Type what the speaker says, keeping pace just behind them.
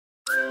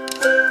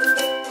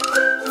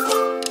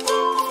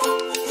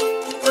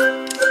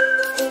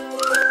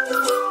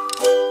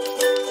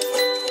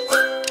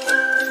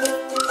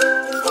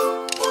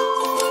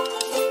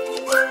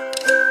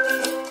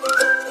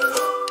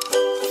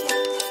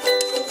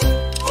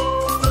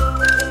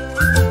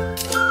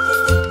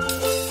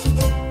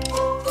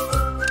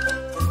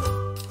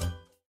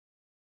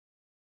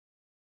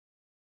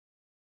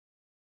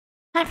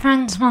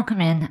friends,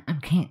 welcome in.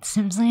 I'm Kate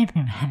Simsley. If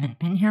you haven't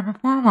been here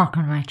before,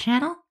 welcome to my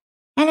channel.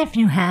 And if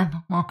you have,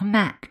 welcome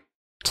back.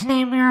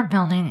 Today we are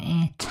building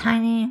a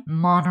tiny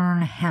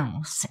modern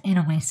house in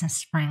Oasis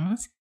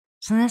Springs.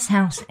 So this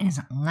house is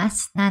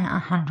less than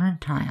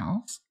 100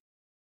 tiles,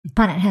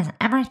 but it has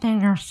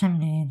everything your sim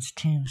needs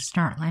to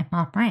start life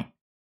off right.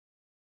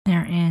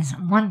 There is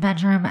one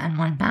bedroom and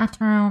one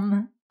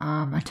bathroom,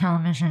 a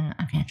television,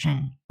 a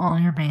kitchen, all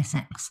your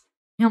basics.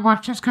 You'll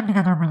watch this come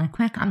together really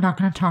quick. I'm not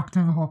going to talk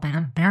through the whole thing.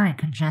 I'm very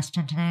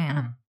congested today and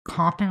I'm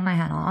coughing my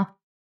head off.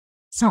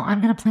 So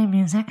I'm going to play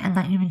music and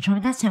let you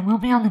enjoy this. It will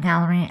be on the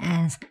gallery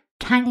as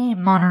Tiny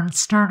Modern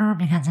Starter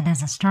because it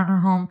is a starter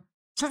home.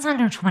 So it's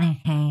under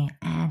 20k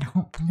and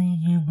hopefully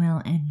you will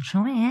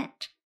enjoy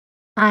it.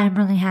 I'm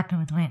really happy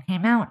with the way it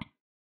came out.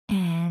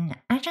 And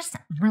I just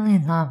really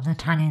love the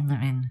tiny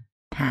living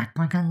pack.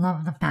 Like, I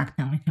love the fact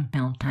that we can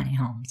build tiny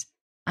homes.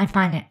 I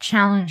find it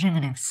challenging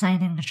and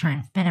exciting to try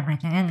and fit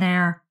everything in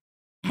there.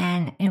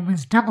 And it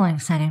was double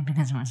exciting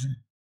because it was a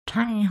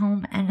tiny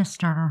home and a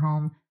starter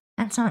home.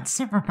 And so it's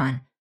super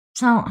fun.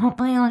 So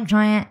hopefully you'll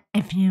enjoy it.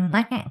 If you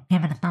like it,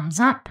 give it a thumbs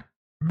up.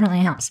 It really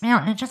helps me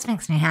out and it just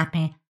makes me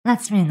happy.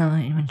 Lets me know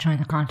that you enjoy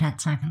the content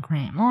so I can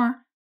create more.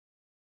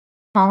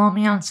 Follow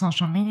me on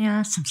social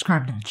media.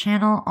 Subscribe to the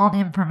channel. All the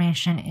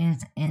information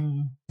is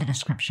in the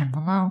description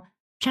below.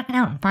 Check it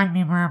out and find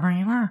me wherever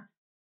you are.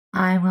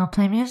 I will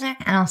play music,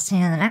 and I'll see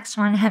you in the next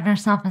one. Have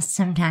yourself a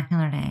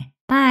simtacular day.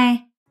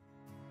 Bye!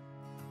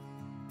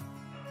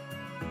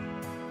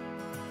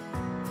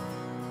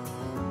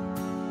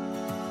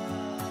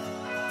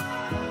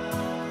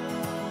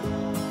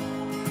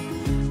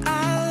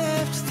 I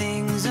left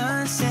things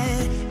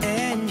unsaid,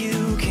 and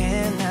you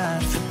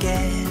cannot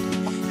forget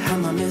how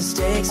my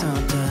mistakes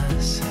haunt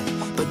us,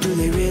 but do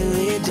they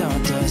really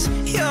daunt us?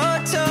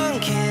 Your tongue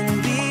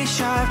can be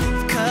sharp,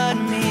 cut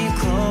me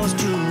close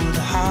to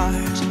the heart,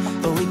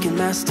 but we can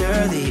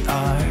master the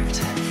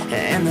art.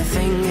 And the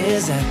thing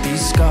is that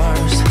these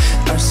scars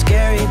are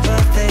scary,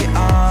 but they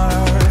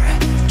are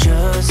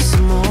just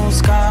some old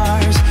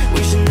scars.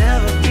 We should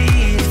never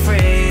be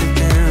afraid of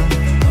them.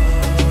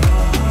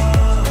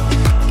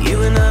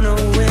 You and I know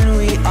when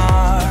we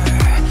are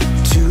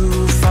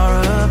too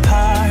far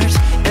apart,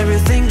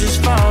 everything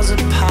just falls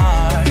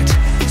apart.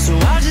 So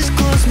I'll just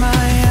close my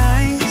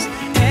eyes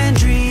and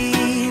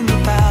dream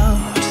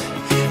about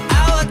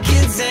our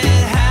kids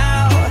and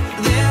how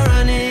they're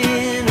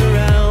running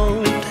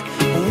around.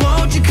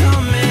 Won't you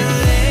come and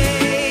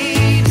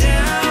lay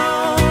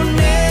down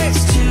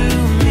next to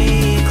me?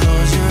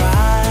 Close your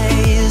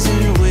eyes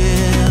and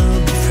we'll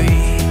be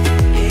free.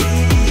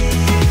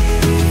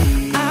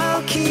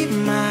 I'll keep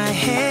my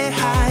head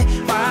high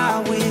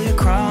while we're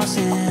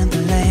crossing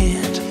the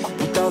land.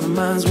 With all the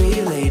minds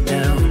we laid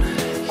down,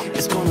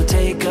 it's gonna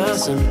take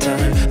us some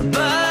time,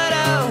 but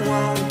I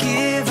won't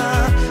give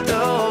up,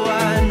 though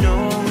I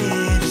know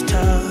it's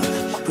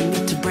tough. We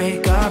need to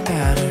break our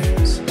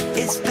patterns.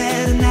 It's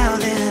better now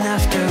than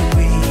after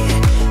we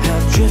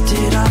have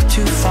drifted off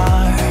too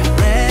far.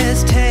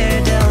 Let's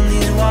tear down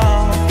these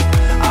walls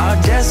our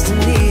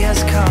destiny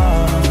has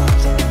called.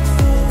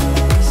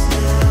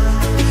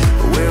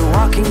 We're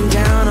walking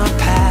down a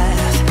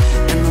path,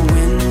 and the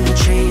wind will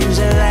change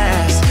at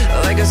last,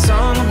 like a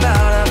song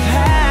about our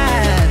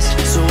past.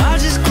 So I'll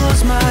just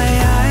close my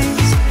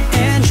eyes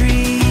and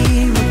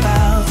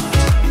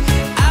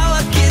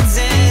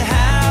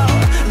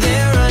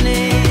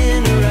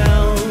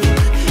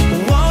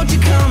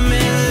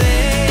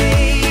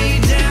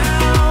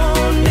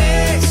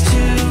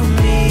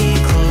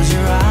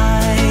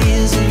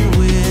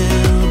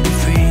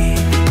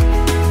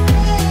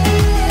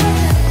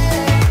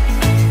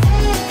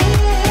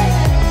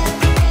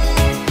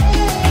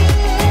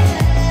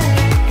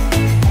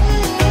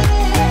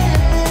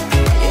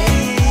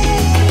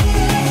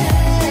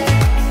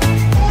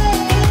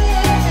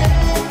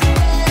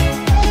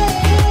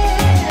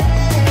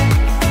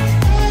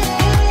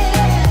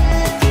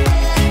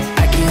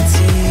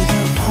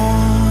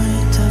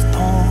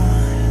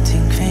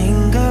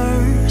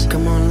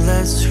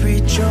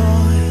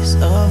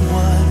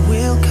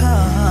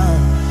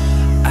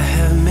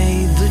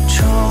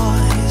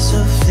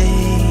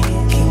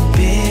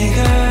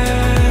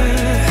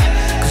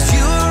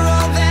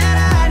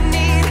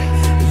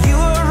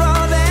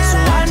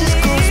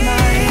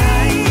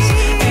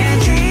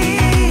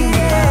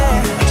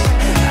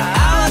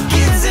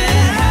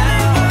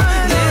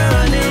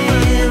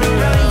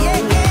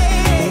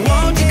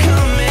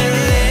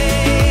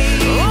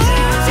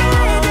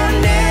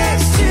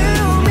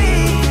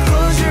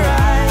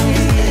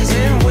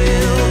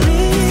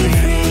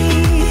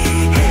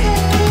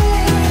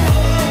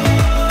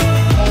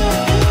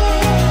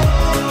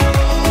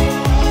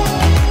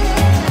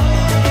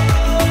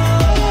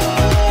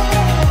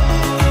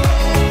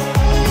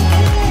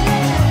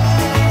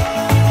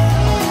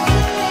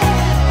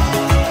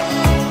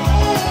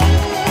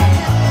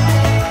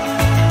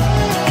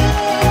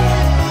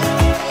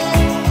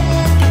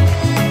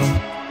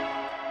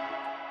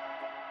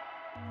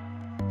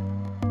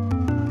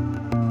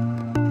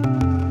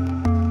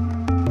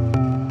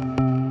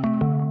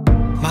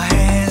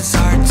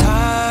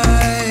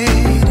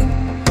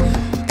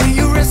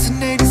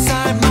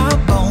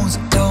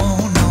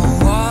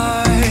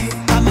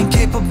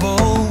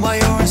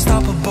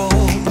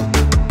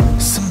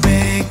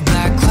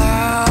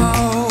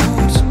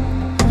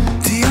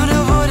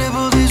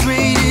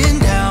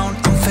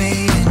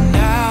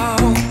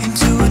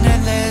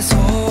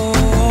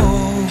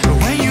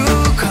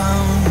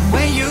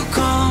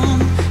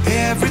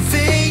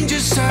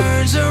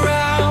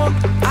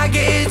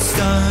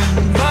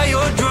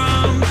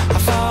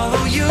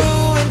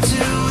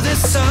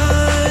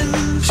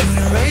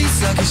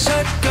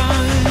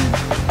shotgun.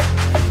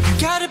 You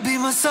gotta be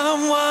my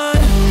someone.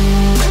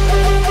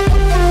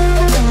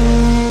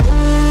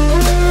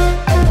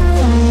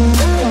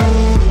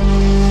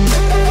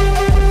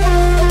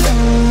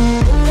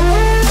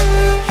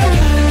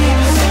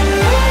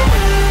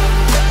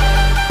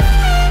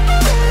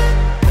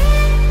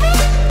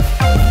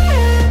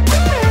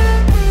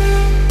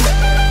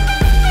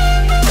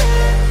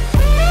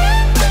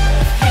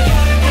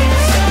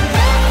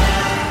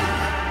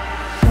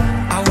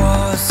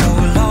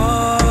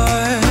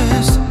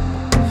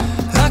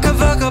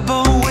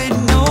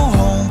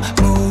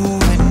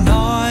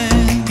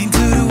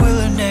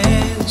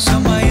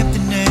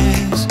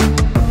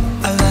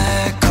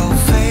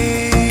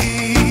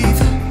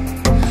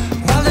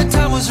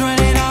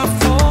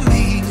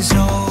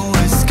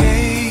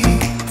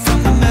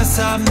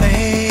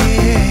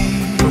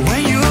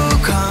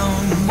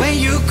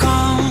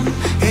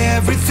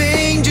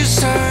 Everything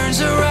just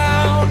turns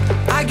around.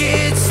 I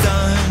get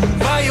stunned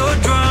by your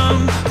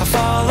drum. I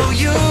follow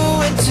you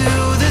into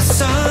the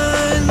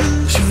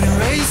sun. Shooting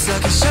race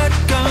like a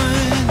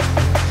shotgun.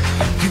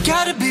 You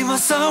gotta be my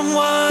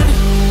someone.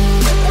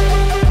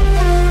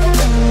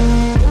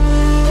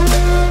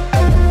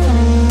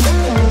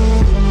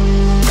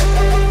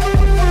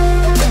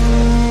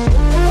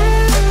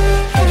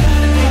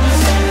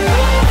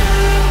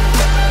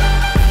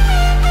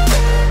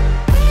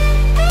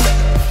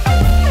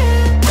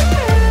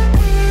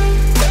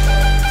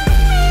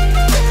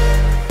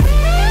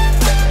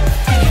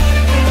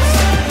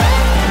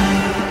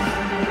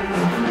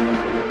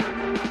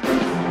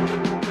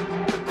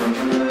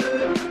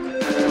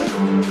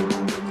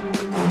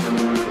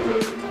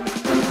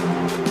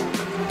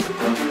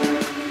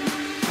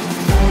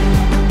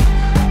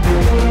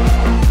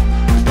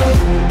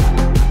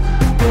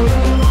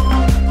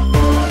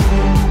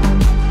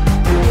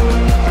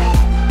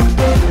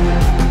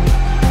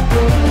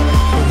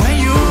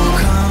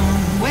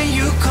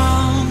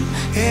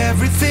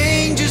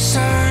 Everything just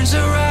turns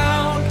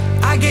around.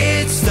 I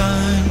get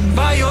stunned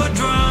by your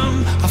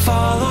drum. I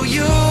follow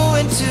you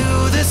into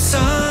the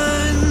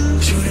sun.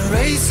 Shooting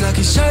race like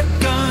a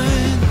shotgun.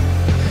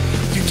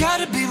 You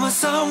gotta be my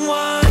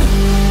someone.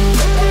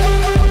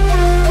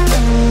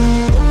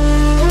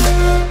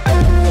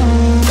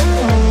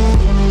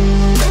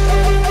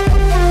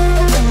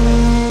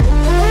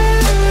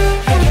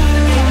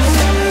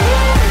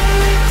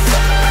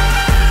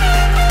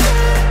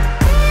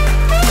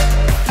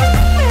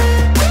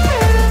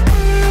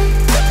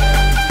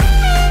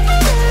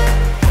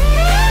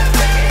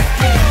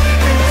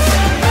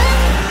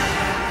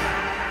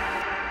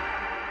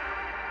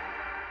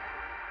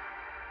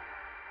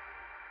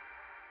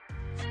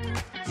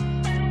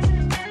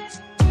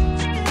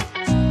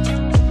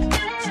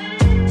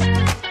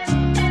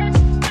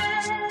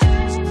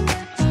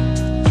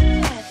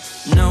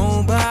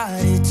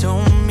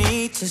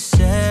 To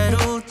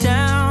settle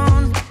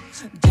down.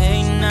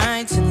 Day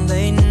nights and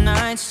late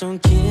nights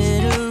don't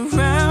get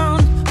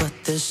around. But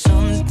there's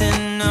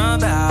something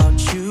about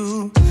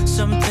you,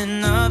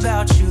 something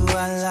about you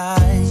I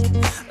like,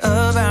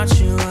 about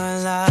you I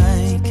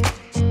like.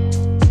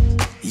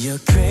 You're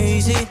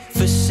crazy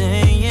for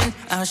saying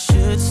I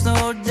should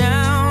slow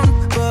down,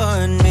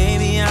 but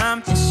maybe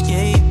I'm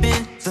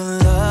escaping the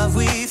love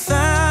we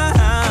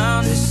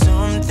found. There's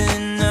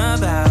something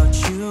about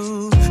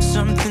you,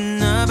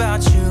 something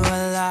about you I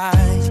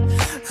like,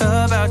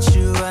 about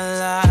you I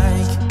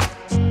like.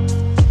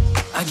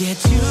 I get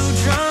too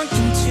drunk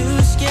and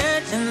too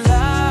scared and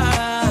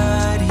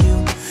lie to you.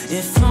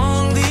 If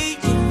only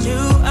you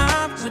knew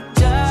I would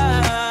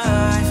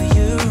die for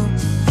you.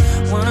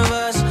 One of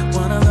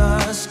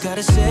us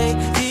gotta say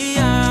the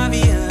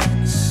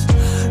obvious.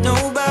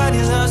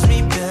 Nobody loves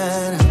me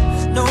better,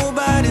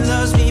 nobody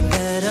loves me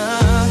better.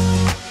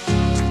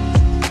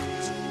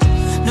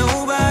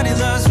 Nobody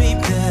loves me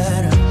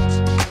better.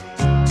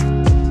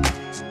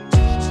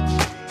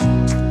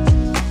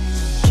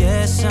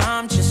 Guess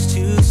I'm just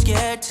too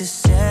scared to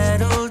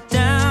settle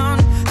down.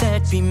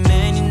 There'd be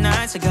many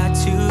nights I got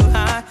too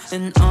high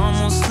and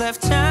almost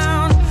left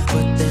town.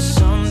 But there's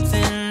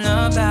something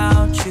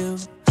about you,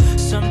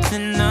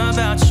 something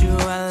about you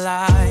I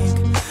like,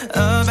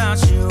 about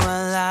you I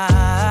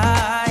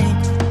like.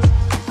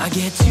 I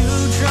get too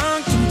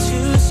drunk and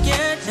too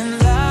scared and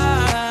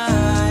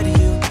lie to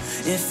you.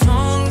 If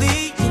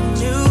only you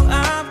knew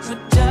I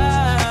would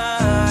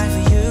die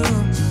for you.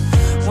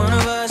 One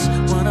of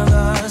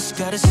us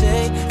gotta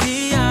say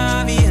the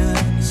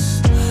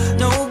obvious.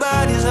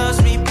 Nobody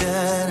loves me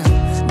better,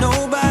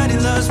 nobody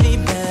loves me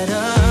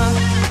better.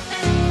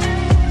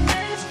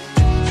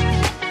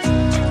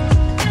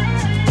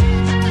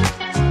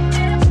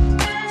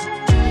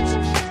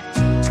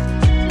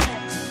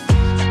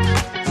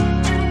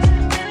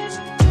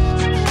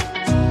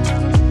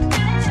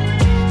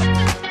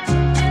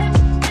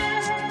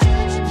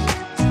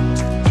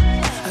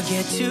 I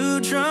get too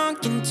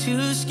drunk and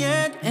too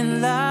scared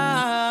and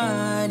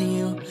lie to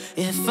you.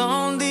 If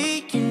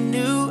only you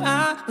knew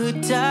I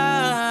would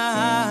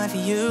die for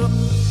you.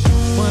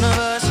 One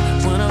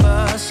of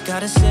us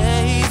gotta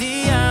say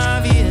the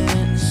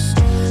obvious.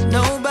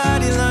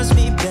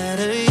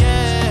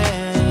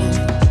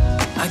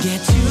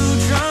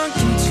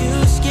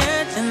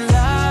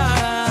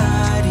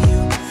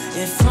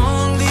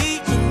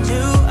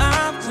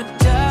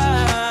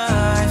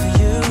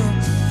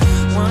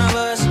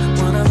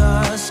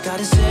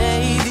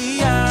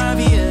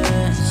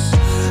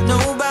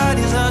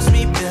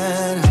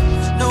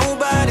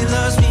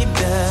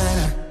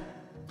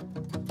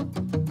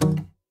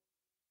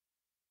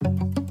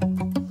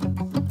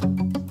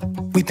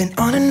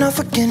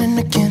 again and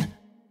again.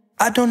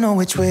 I don't know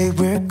which way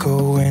we're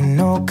going,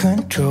 no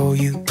control.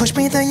 You push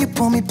me, then you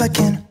pull me back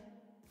in.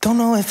 Don't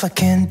know if I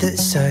can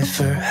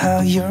decipher how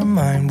your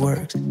mind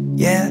works.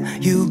 Yeah,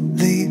 you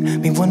leave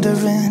me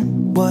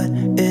wondering what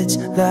it's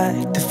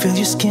like to feel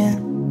your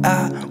skin.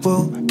 I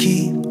will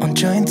keep on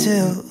trying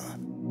till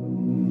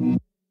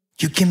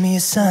you give me a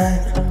sign.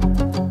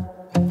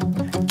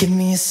 Give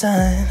me a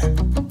sign.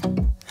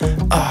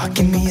 Oh,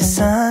 give me a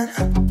sign.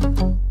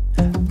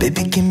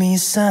 Baby, give me a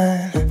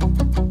sign.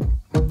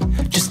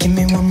 Just give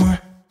me one more.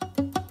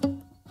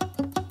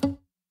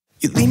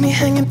 You leave me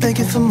hanging,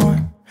 begging for more.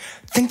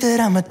 Think that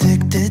I'm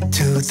addicted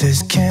to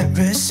this, can't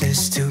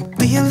resist to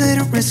be a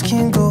little risky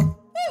and go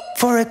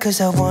for it,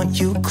 cause I want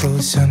you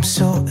close. I'm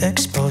so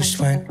exposed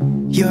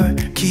when you're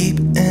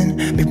keeping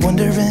me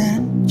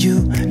wondering.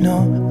 You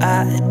know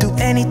I'd do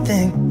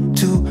anything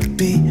to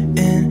be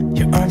in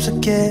your arms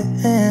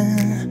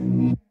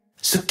again.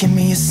 So give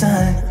me a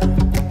sign.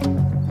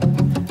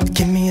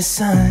 Give me a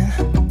sign.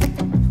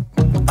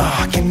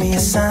 Oh, give me a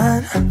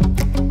sign.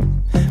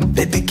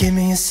 Baby, give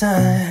me a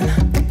sign.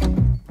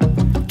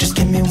 Just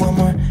give me one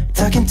more,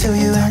 talking to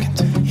you.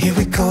 Here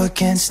we go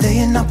again,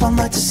 staying up all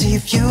night to see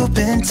if you've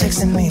been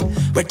texting me.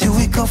 Where do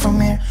we go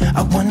from here?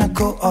 I wanna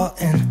go all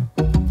in.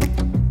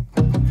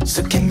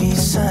 So give me a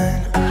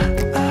sign.